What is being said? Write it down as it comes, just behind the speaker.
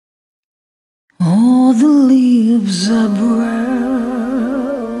All the leaves are brown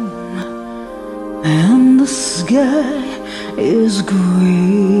and the sky is gray.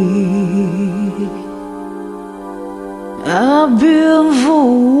 I've been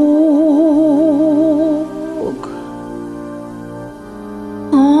woke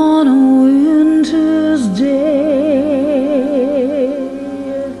on a winter's day.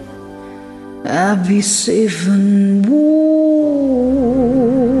 I'd be safe and warm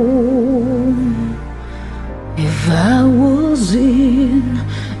if I was in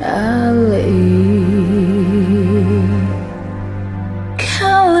LA.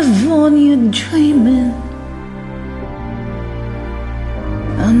 California dreaming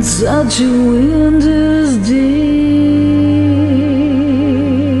on such a winter's day.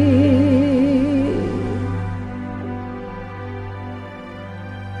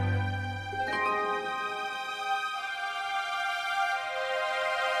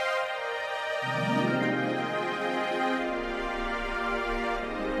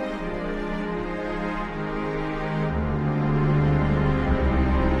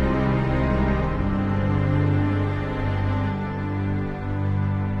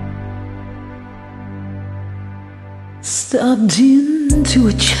 Stopped into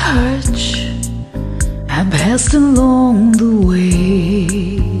a church, I passed along the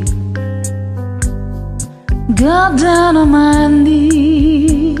way. Got down on my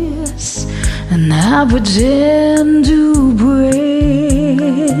knees and I pretend to pray.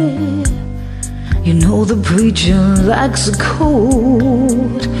 You know the preacher likes a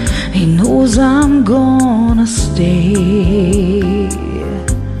cold, he knows I'm gonna stay.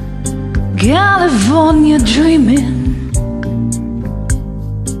 California dreaming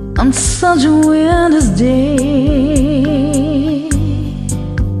on such a winter's day.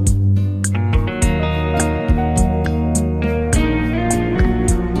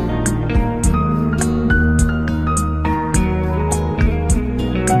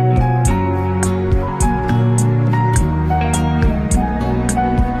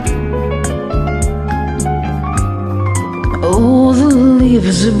 All the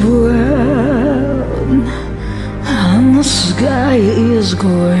leaves are brown and the sky is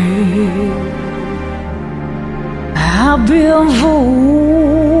gray. I've been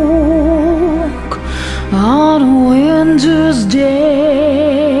woke on a winter's day.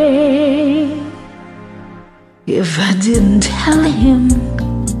 If I didn't tell him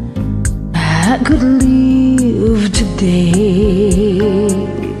I could leave today.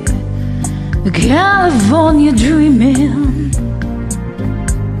 California dreaming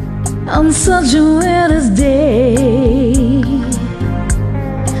on such a winter's day,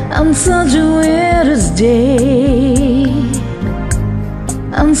 on such a winter's day,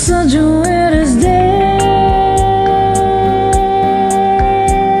 on such a winter's day.